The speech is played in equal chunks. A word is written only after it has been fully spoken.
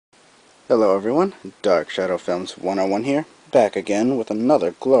Hello everyone, Dark Shadow Films 101 here, back again with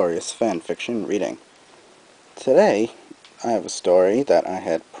another glorious fanfiction reading. Today, I have a story that I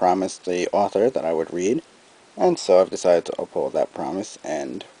had promised the author that I would read, and so I've decided to uphold that promise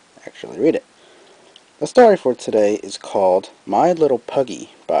and actually read it. The story for today is called My Little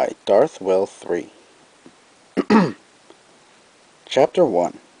Puggy by DarthWill3. Chapter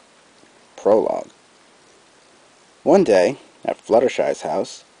 1, Prologue. One day, at Fluttershy's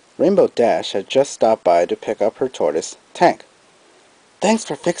house, Rainbow Dash had just stopped by to pick up her tortoise, Tank. "Thanks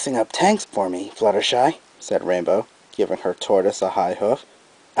for fixing up Tanks for me, Fluttershy," said Rainbow, giving her tortoise a high hoof.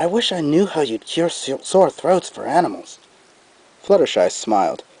 "I wish I knew how you'd cure sore throats for animals." Fluttershy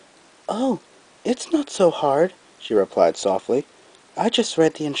smiled. "Oh, it's not so hard," she replied softly. "I just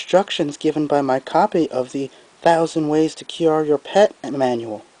read the instructions given by my copy of the 1,000 Ways to Cure Your Pet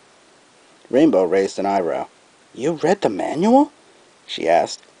manual." Rainbow raised an eyebrow. "You read the manual?" she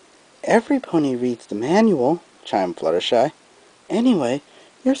asked. "Every pony reads the manual," chimed Fluttershy. "Anyway,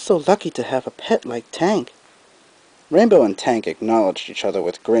 you're so lucky to have a pet like Tank." Rainbow and Tank acknowledged each other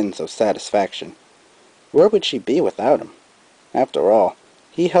with grins of satisfaction. Where would she be without him? After all,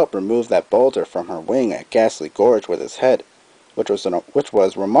 he helped remove that boulder from her wing at Ghastly Gorge with his head, which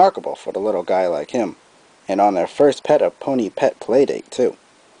was remarkable for the little guy like him, and on their first pony pet playdate too.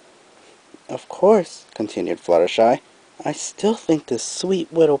 "Of course," continued Fluttershy, "I still think this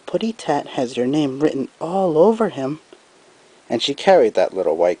sweet little putty tat has your name written all over him." And she carried that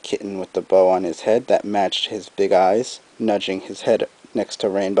little white kitten with the bow on his head that matched his big eyes, nudging his head next to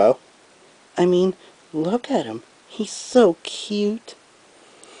Rainbow. "I mean, look at him. He's so cute."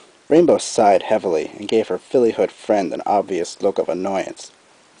 Rainbow sighed heavily and gave her fillyhood friend an obvious look of annoyance.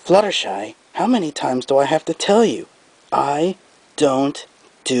 "Fluttershy, how many times do I have to tell you? I don't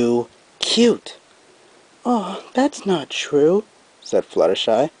do cute." "Oh, that's not true," said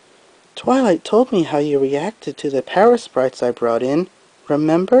Fluttershy. "Twilight told me how you reacted to the parasprites I brought in.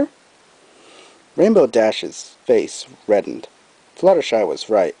 Remember?" Rainbow Dash's face reddened. Fluttershy was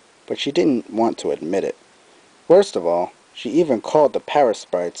right, but she didn't want to admit it. Worst of all, she even called the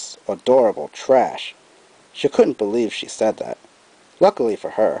parasprites adorable trash. She couldn't believe she said that. Luckily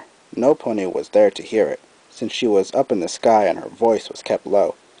for her, no pony was there to hear it, since she was up in the sky and her voice was kept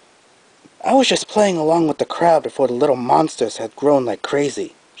low. "I was just playing along with the crowd before the little monsters had grown like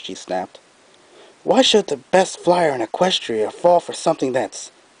crazy," she snapped. "Why should the best flyer in Equestria fall for something that's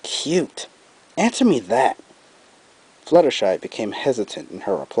cute? Answer me that." Fluttershy became hesitant in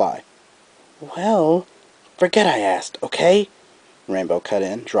her reply. "Well, forget I asked, okay?" Rainbow cut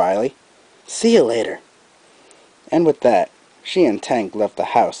in dryly. "See you later." And with that, she and Tank left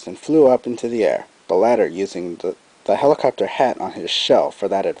the house and flew up into the air, the latter using the helicopter hat on his shell for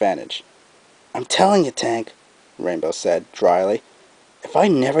that advantage. "I'm telling you, Tank," Rainbow said dryly, "if I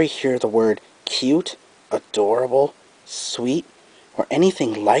never hear the word cute, adorable, sweet, or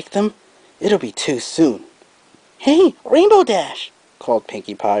anything like them, it'll be too soon." "Hey, Rainbow Dash!" called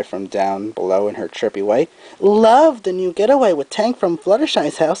Pinkie Pie from down below in her chirpy way. "Love the new getaway with Tank from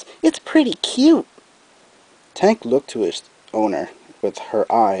Fluttershy's house. It's pretty cute." Tank looked to his owner with her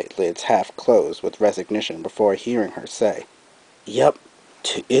eyelids half closed with resignation before hearing her say, "Yep,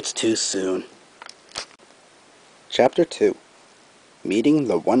 it's too soon." Chapter 2, Meeting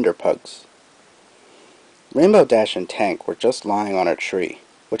the Wonder Pugs. Rainbow Dash and Tank were just lying on a tree,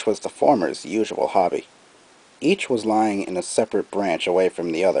 which was the former's usual hobby. Each was lying in a separate branch away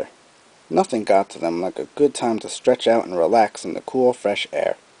from the other. Nothing got to them like a good time to stretch out and relax in the cool, fresh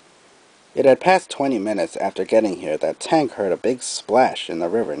air. It had passed 20 minutes after getting here that Tank heard a big splash in the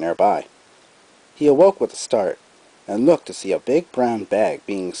river nearby. He awoke with a start, and looked to see a big brown bag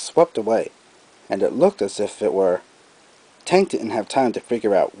being swept away, and it looked as if it were. Tank didn't have time to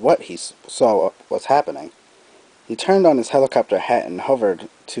figure out what he saw was happening. He turned on his helicopter hat and hovered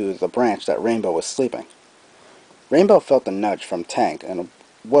to the branch that Rainbow was sleeping. Rainbow felt a nudge from Tank and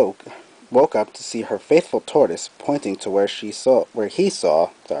woke up to see her faithful tortoise pointing to where he saw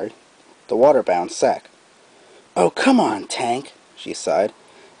the water-bound sack. "Oh, come on, Tank," she sighed.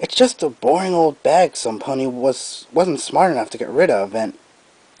 "It's just a boring old bag some pony wasn't smart enough to get rid of, and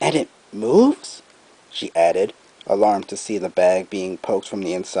it moves?" she added, alarmed to see the bag being poked from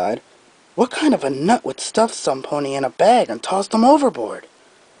the inside. "What kind of a nut would stuff some pony in a bag and toss them overboard?"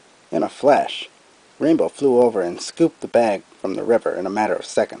 In a flash, Rainbow flew over and scooped the bag from the river in a matter of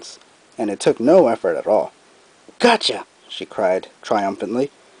seconds, and it took no effort at all. "Gotcha!" she cried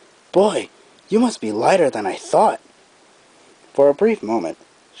triumphantly. "Boy, you must be lighter than I thought." For a brief moment,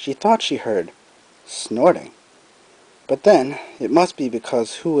 she thought she heard snorting. But then, it must be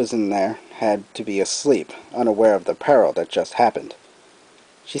because who was in there had to be asleep, unaware of the peril that just happened.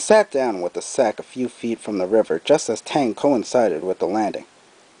 She sat down with the sack a few feet from the river just as Tang coincided with the landing.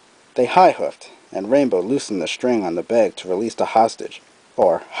 They high-hoofed, and Rainbow loosened the string on the bag to release the hostage,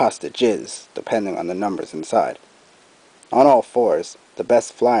 or hostages, depending on the numbers inside. On all fours, the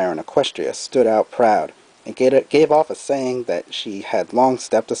best flyer in Equestria stood out proud and gave off a saying that she had long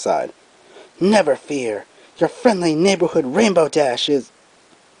stepped aside. "Never fear! Your friendly neighborhood Rainbow Dash is—"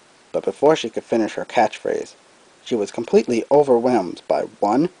 But before she could finish her catchphrase, she was completely overwhelmed by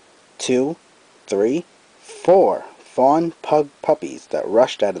 1, 2, 3, 4 fawn pug puppies that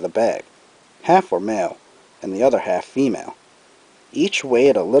rushed out of the bag. Half were male, and the other half female. Each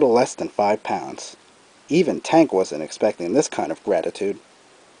weighed a little less than 5 pounds. Even Tank wasn't expecting this kind of gratitude.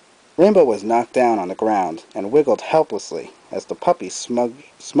 Rainbow was knocked down on the ground and wiggled helplessly as the puppies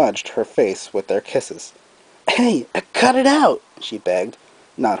smudged her face with their kisses. "Hey, cut it out!" she begged,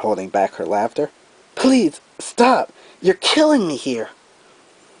 not holding back her laughter. "Please, stop! You're killing me here!"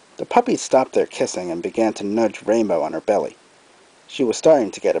 The puppies stopped their kissing and began to nudge Rainbow on her belly. She was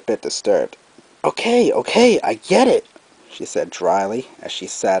starting to get a bit disturbed. Okay, I get it," she said dryly as she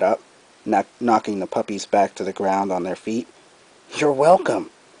sat up, knocking the puppies back to the ground on their feet. "You're welcome.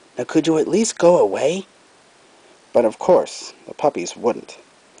 Now could you at least go away?" But of course, the puppies wouldn't.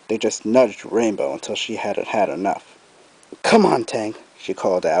 They just nudged Rainbow until she had had enough. "Come on, Tank," she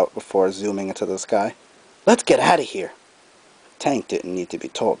called out before zooming into the sky. "Let's get out of here." Tank didn't need to be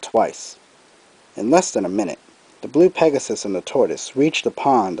told twice. In less than a minute, the blue Pegasus and the tortoise reached a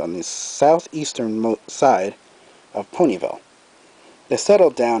pond on the southeastern side of Ponyville. They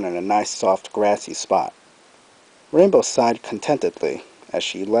settled down in a nice soft grassy spot. Rainbow sighed contentedly as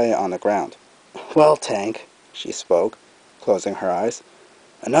she lay on the ground. "Well, Tank," she spoke, closing her eyes.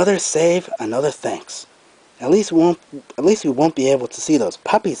 "Another save, another thanks. At least we won't be able to see those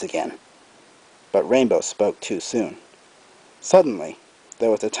puppies again." But Rainbow spoke too soon. Suddenly,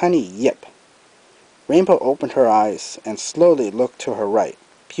 there was a tiny yip. Rainbow opened her eyes and slowly looked to her right.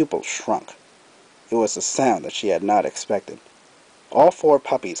 Pupils shrunk. It was a sound that she had not expected. All 4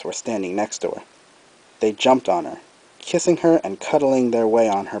 puppies were standing next to her. They jumped on her, kissing her and cuddling their way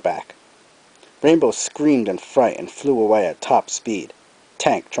on her back. Rainbow screamed in fright and flew away at top speed,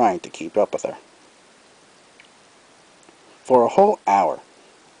 Tank trying to keep up with her. For a whole hour,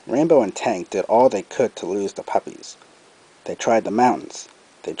 Rainbow and Tank did all they could to lose the puppies. They tried the mountains.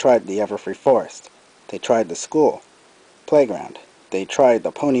 They tried the Everfree Forest. They tried the school, playground. They tried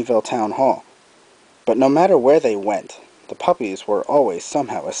the Ponyville Town Hall. But no matter where they went, the puppies were always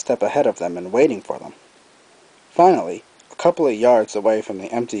somehow a step ahead of them and waiting for them. Finally, a couple of yards away from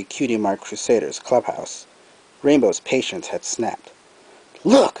the empty Cutie Mark Crusaders clubhouse, Rainbow's patience had snapped.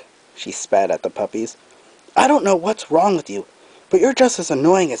 "Look!" she spat at the puppies. "I don't know what's wrong with you, but you're just as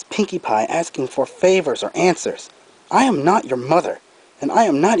annoying as Pinkie Pie asking for favors or answers. I am not your mother, and I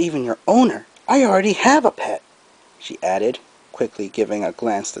am not even your owner. I already have a pet," she added, quickly giving a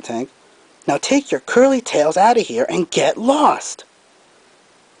glance to Tank. "Now take your curly tails out of here and get lost."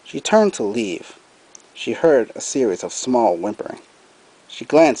 She turned to leave. She heard a series of small whimpering. She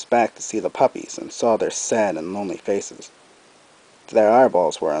glanced back to see the puppies and saw their sad and lonely faces. Their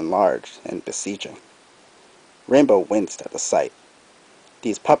eyeballs were enlarged and beseeching. Rainbow winced at the sight.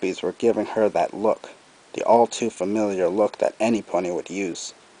 These puppies were giving her that look, the all-too-familiar look that any pony would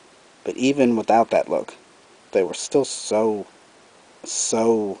use. But even without that look, they were still so...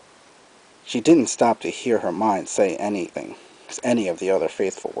 She didn't stop to hear her mind say any of the other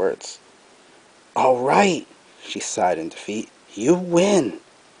faithful words. "All right," she sighed in defeat. "You win."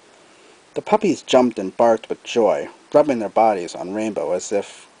 The puppies jumped and barked with joy, rubbing their bodies on Rainbow as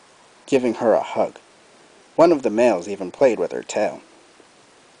if giving her a hug. One of the males even played with her tail.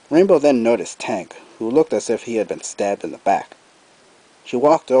 Rainbow then noticed Tank, who looked as if he had been stabbed in the back. She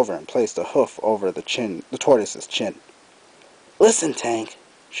walked over and placed a hoof over the tortoise's chin. "Listen, Tank,"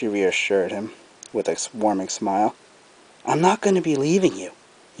 she reassured him with a warming smile. "I'm not going to be leaving you.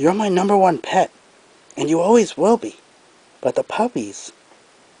 You're my #1 pet, and you always will be. But the puppies—"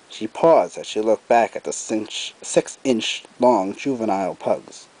 She paused as she looked back at the 6-inch long juvenile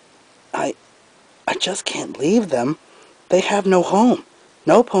pugs. I just can't leave them. They have no home,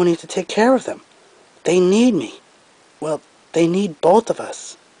 no pony to take care of them. They need me. Well, they need both of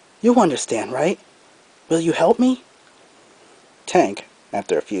us. You understand, right? Will you help me?" Tank,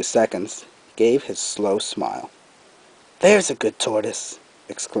 after a few seconds, gave his slow smile. "There's a good tortoise,"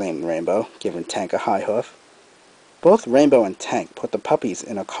 exclaimed Rainbow, giving Tank a high hoof. Both Rainbow and Tank put the puppies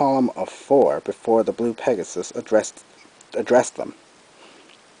in a column of 4 before the blue Pegasus addressed them.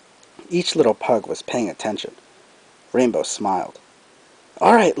 Each little pug was paying attention. Rainbow smiled.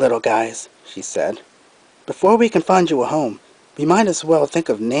 "All right, little guys," she said. "Before we can find you a home, We might as well think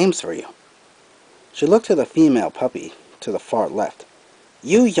of names for you. She looked to the female puppy to the far left.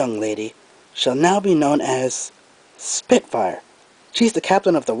 You, young lady, shall now be known as Spitfire. She's the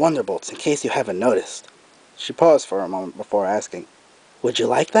captain of the Wonderbolts, in case you haven't noticed. She paused for a moment before asking, Would you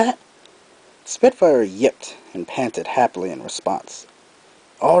like that? Spitfire yipped and panted happily in response.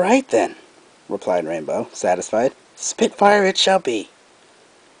 All right then, replied Rainbow, satisfied. Spitfire it shall be.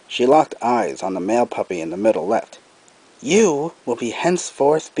 She locked eyes on the male puppy in the middle left. You will be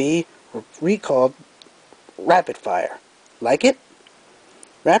henceforth be recalled Rapid Fire. Like it?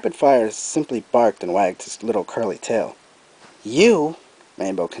 Rapid Fire simply barked and wagged his little curly tail. You,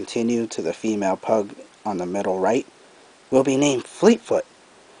 Rainbow continued to the female pug on the middle right, will be named Fleetfoot.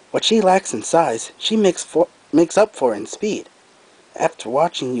 What she lacks in size, she makes up for in speed. After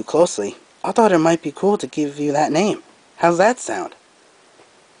watching you closely, I thought it might be cool to give you that name. How's that sound?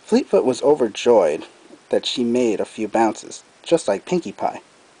 Fleetfoot was overjoyed that she made a few bounces, just like Pinkie Pie.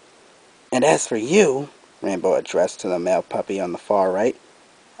 And as for you, Rainbow addressed to the male puppy on the far right,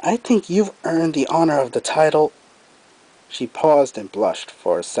 I think you've earned the honor of the title. She paused and blushed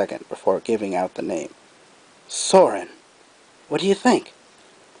for a second before giving out the name. Soren. What do you think?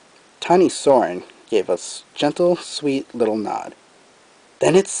 Tiny Soren gave a gentle, sweet little nod.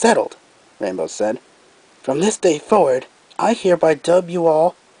 Then it's settled, Rainbow said. From this day forward, I hereby dub you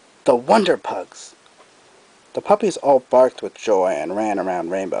all the Wonder Pugs. The puppies all barked with joy and ran around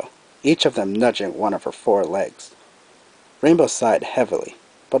Rainbow, each of them nudging one of her 4 legs. Rainbow sighed heavily,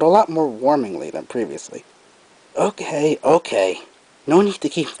 but a lot more warmingly than previously. Okay. No need to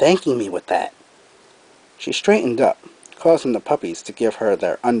keep thanking me with that. She straightened up, causing the puppies to give her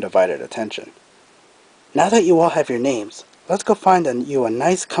their undivided attention. Now that you all have your names, let's go find you a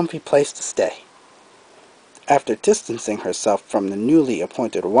nice comfy place to stay. After distancing herself from the newly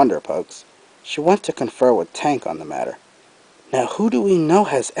appointed Wonder Pugs, she went to confer with Tank on the matter. Now who do we know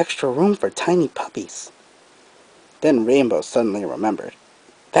has extra room for tiny puppies? Then Rainbow suddenly remembered.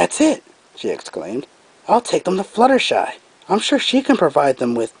 That's it, she exclaimed. I'll take them to Fluttershy. I'm sure she can provide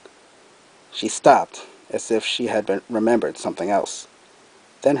them with... She stopped, as if she had remembered something else.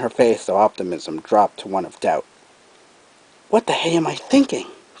 Then her face of optimism dropped to one of doubt. What the hey am I thinking?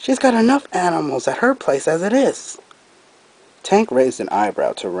 She's got enough animals at her place as it is. Tank raised an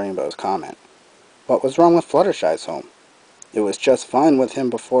eyebrow to Rainbow's comment. What was wrong with Fluttershy's home? It was just fine with him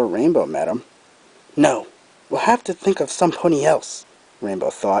before Rainbow met him. No, we'll have to think of somebody else, Rainbow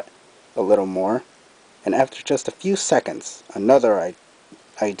thought, a little more, and after just a few seconds, another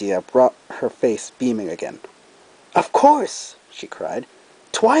idea brought her face beaming again. Of course, she cried.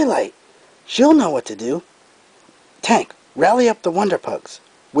 Twilight! She'll know what to do. Tank, rally up the Wonder Pugs.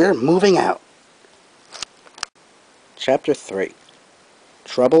 We're moving out. Chapter 3.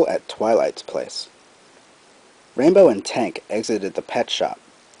 Trouble at Twilight's Place. Rainbow and Tank exited the pet shop,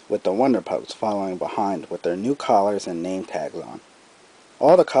 with the Wonder Pugs following behind with their new collars and name tags on.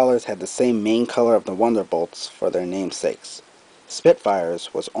 All the collars had the same main color of the Wonderbolts for their namesakes.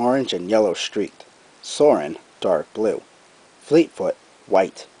 Spitfire's was orange and yellow streaked, Soren dark blue, Fleetfoot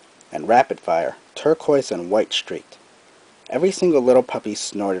white, and Rapidfire turquoise and white streaked. Every single little puppy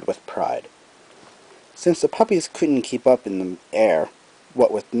snorted with pride. Since the puppies couldn't keep up in the air,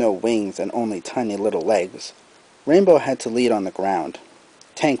 what with no wings and only tiny little legs, Rainbow had to lead on the ground.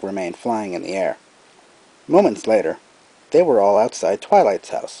 Tank remained flying in the air. Moments later, they were all outside Twilight's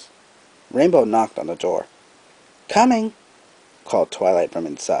house. Rainbow knocked on the door. Coming, called Twilight from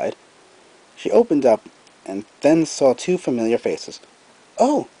inside. She opened up and then saw 2 familiar faces.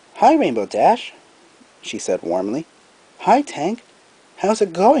 Oh, hi Rainbow Dash, she said warmly. Hi Tank, how's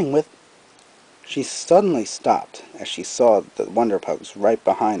it going with... She suddenly stopped as she saw the Wonder Pugs right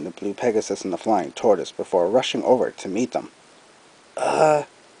behind the Blue Pegasus and the Flying Tortoise before rushing over to meet them.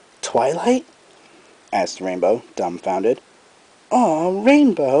 Twilight? Asked Rainbow, dumbfounded. Aw,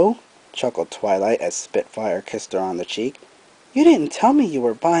 Rainbow, chuckled Twilight as Spitfire kissed her on the cheek. You didn't tell me you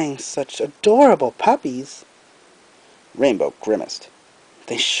were buying such adorable puppies. Rainbow grimaced.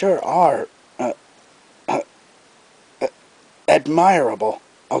 They sure are, admirable.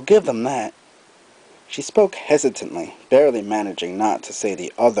 I'll give them that. She spoke hesitantly, barely managing not to say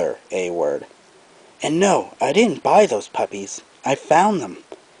the other A word. And no, I didn't buy those puppies. I found them.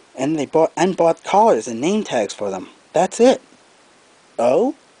 And bought collars and name tags for them. That's it.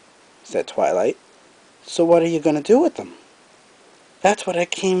 Oh? Said Twilight. So what are you going to do with them? That's what I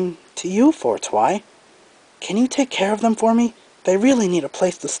came to you for, Twi. Can you take care of them for me? They really need a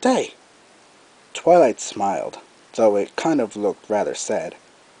place to stay. Twilight smiled, though it kind of looked rather sad.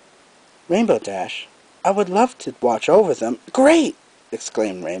 Rainbow Dash, I would love to watch over them. Great!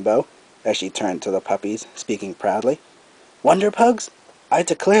 Exclaimed Rainbow, as she turned to the puppies, speaking proudly. Wonder Pugs, I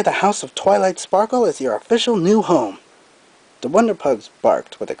declare the House of Twilight Sparkle as your official new home. The Wonder Pugs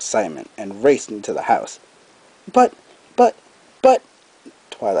barked with excitement and raced into the house. But, but, but,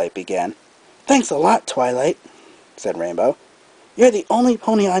 Twilight began. Thanks a lot, Twilight, said Rainbow. You're the only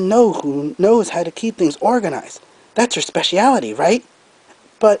pony I know who knows how to keep things organized. That's your specialty, right?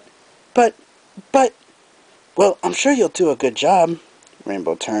 But, but, but... Well, I'm sure you'll do a good job.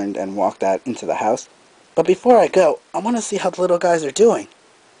 Rainbow turned and walked out into the house. But before I go, I want to see how the little guys are doing.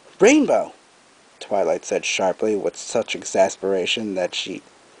 Rainbow, Twilight said sharply with such exasperation that she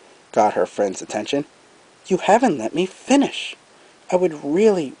got her friend's attention. You haven't let me finish. I would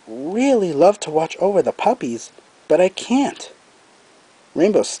really, really love to watch over the puppies, but I can't.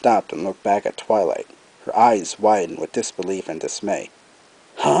 Rainbow stopped and looked back at Twilight. Her eyes widened with disbelief and dismay.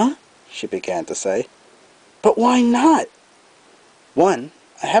 Huh? She began to say. But why not? 1,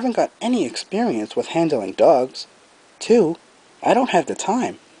 I haven't got any experience with handling dogs. 2, I don't have the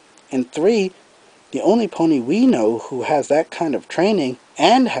time. And 3, the only pony we know who has that kind of training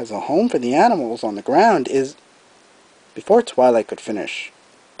and has a home for the animals on the ground is... Before Twilight could finish,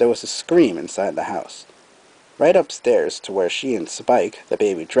 there was a scream inside the house, right upstairs to where she and Spike, the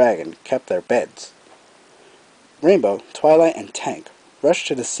baby dragon, kept their beds. Rainbow, Twilight, and Tank rushed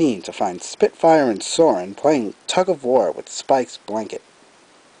to the scene to find Spitfire and Soren playing tug-of-war with Spike's blanket,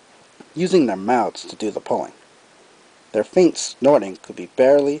 using their mouths to do the pulling. Their faint snorting could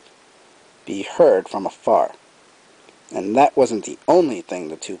barely be heard from afar. And that wasn't the only thing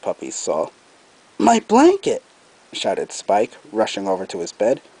the two puppies saw. My blanket! Shouted Spike, rushing over to his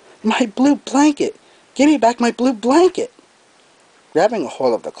bed. My blue blanket! Give me back my blue blanket! Grabbing a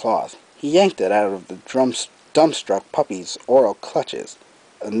hold of the cloth, he yanked it out of the dumbstruck puppy's oral clutches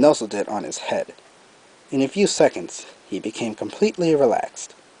and nuzzled it on his head. In a few seconds, he became completely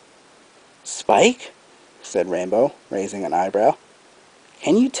relaxed. Spike? Said Rainbow, raising an eyebrow.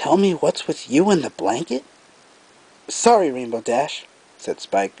 Can you tell me what's with you and the blanket? Sorry, Rainbow Dash, said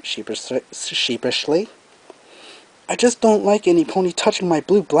Spike sheepishly. I just don't like any pony touching my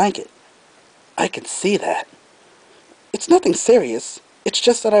blue blanket. I can see that. It's nothing serious. It's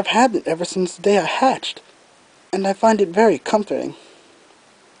just that I've had it ever since the day I hatched, and I find it very comforting.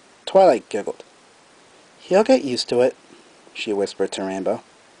 Twilight giggled. He'll get used to it, she whispered to Rainbow.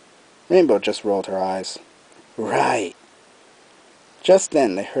 Rainbow just rolled her eyes. Right. Just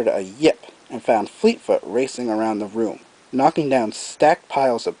then they heard a yip and found Fleetfoot racing around the room, knocking down stacked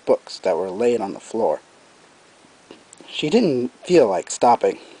piles of books that were laid on the floor. She didn't feel like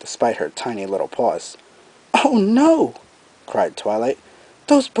stopping, despite her tiny little paws. Oh no! Cried Twilight.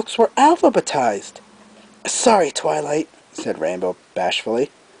 Those books were alphabetized. Sorry, Twilight, said Rainbow bashfully.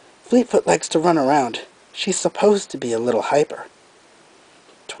 Fleetfoot likes to run around. She's supposed to be a little hyper.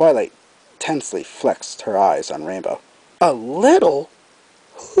 Twilight tensely flexed her eyes on Rainbow. A little?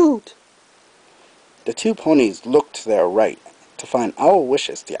 Hoot! The two ponies looked to their right to find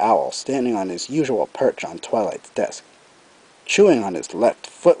Owlwishes the owl standing on his usual perch on Twilight's desk. Chewing on his left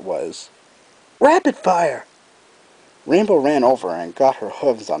foot was... Rapid Fire! Rainbow ran over and got her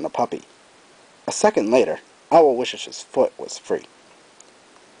hooves on the puppy. A second later, Owlwish's foot was free.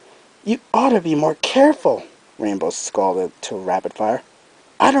 You ought to be more careful, Rainbow scolded to Rapid Fire.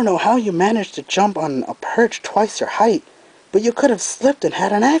 I don't know how you managed to jump on a perch twice your height, but you could have slipped and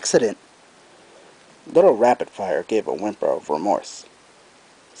had an accident. Little Rapid Fire gave a whimper of remorse.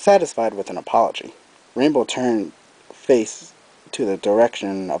 Satisfied with an apology, Rainbow turned face to the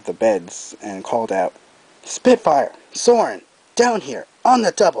direction of the beds and called out, Spitfire! Soren! Down here! On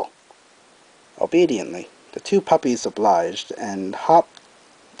the double! Obediently, the two puppies obliged and hopped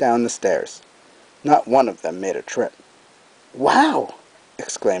down the stairs. Not one of them made a trip. Wow!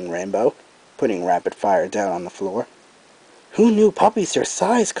 Exclaimed Rainbow, putting Rapid Fire down on the floor. Who knew puppies your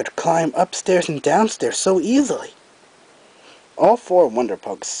size could climb upstairs and downstairs so easily? All four Wonder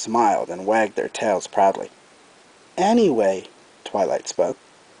Pugs smiled and wagged their tails proudly. Anyway, Twilight spoke,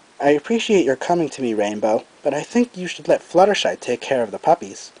 I appreciate your coming to me, Rainbow, but I think you should let Fluttershy take care of the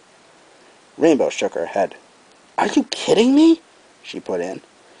puppies. Rainbow shook her head. Are you kidding me? She put in.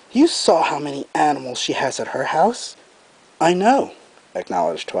 You saw how many animals she has at her house. I know,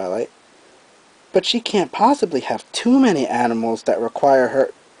 acknowledged Twilight. But she can't possibly have too many animals that require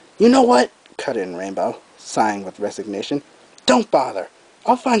her... You know what? Cut in Rainbow, sighing with resignation. Don't bother.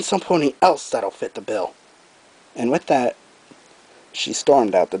 I'll find some pony else that'll fit the bill. And with that, she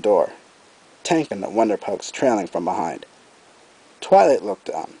stormed out the door, Tank and the Wonder Pugs trailing from behind. Twilight looked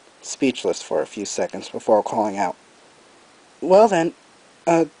on, speechless for a few seconds before calling out, Well then,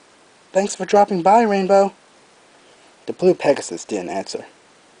 thanks for dropping by, Rainbow. The blue Pegasus didn't answer.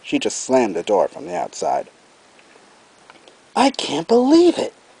 She just slammed the door from the outside. "I can't believe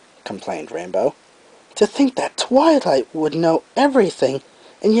it," complained Rainbow. "To think that Twilight would know everything,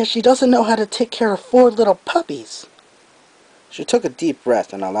 and yet she doesn't know how to take care of 4 little puppies." She took a deep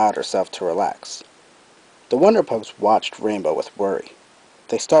breath and allowed herself to relax. The Wonder Pups watched Rainbow with worry.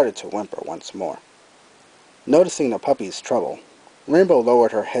 They started to whimper once more. Noticing the puppies' trouble, Rainbow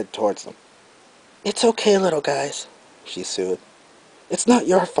lowered her head towards them. "It's okay, little guys," she soothed. "It's not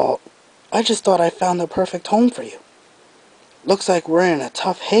your fault. I just thought I found the perfect home for you. Looks like we're in a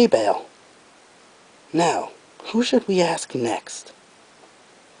tough hay bale. Now, who should we ask next?"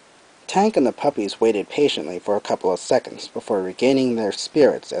 Tank and the puppies waited patiently for a couple of seconds before regaining their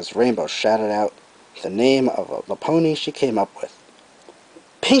spirits as Rainbow shouted out the name of the pony she came up with.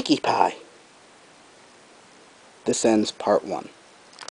 "Pinkie Pie!" This ends part 1.